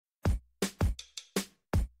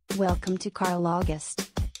Welcome to Carl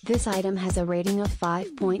August. This item has a rating of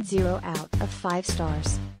 5.0 out of 5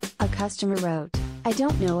 stars. A customer wrote, I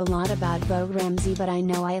don't know a lot about Bo Ramsey, but I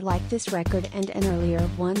know I like this record and an earlier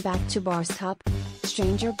one, Back to Bars Top.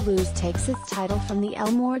 Stranger Blues takes its title from the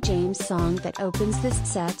Elmore James song that opens this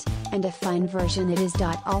set, and a fine version it is.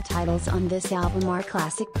 All titles on this album are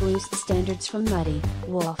classic blues standards from Muddy,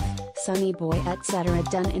 Wolf, Sonny Boy etc.,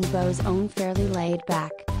 done in Bo's own fairly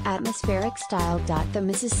laid-back, atmospheric style. The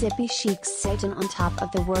Mississippi Sheiks Satan on Top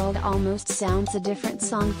of the World almost sounds a different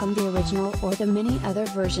song from the original or the many other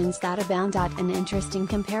versions that abound. An interesting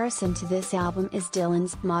comparison to this album is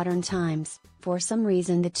Dylan's Modern Times. For some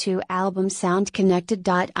reason the two albums sound connected.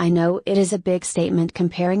 I know it is a big statement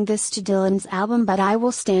comparing this to Dylan's album, but I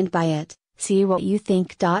will stand by it. See what you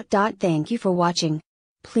think. Thank you for watching.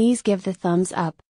 Please give the thumbs up.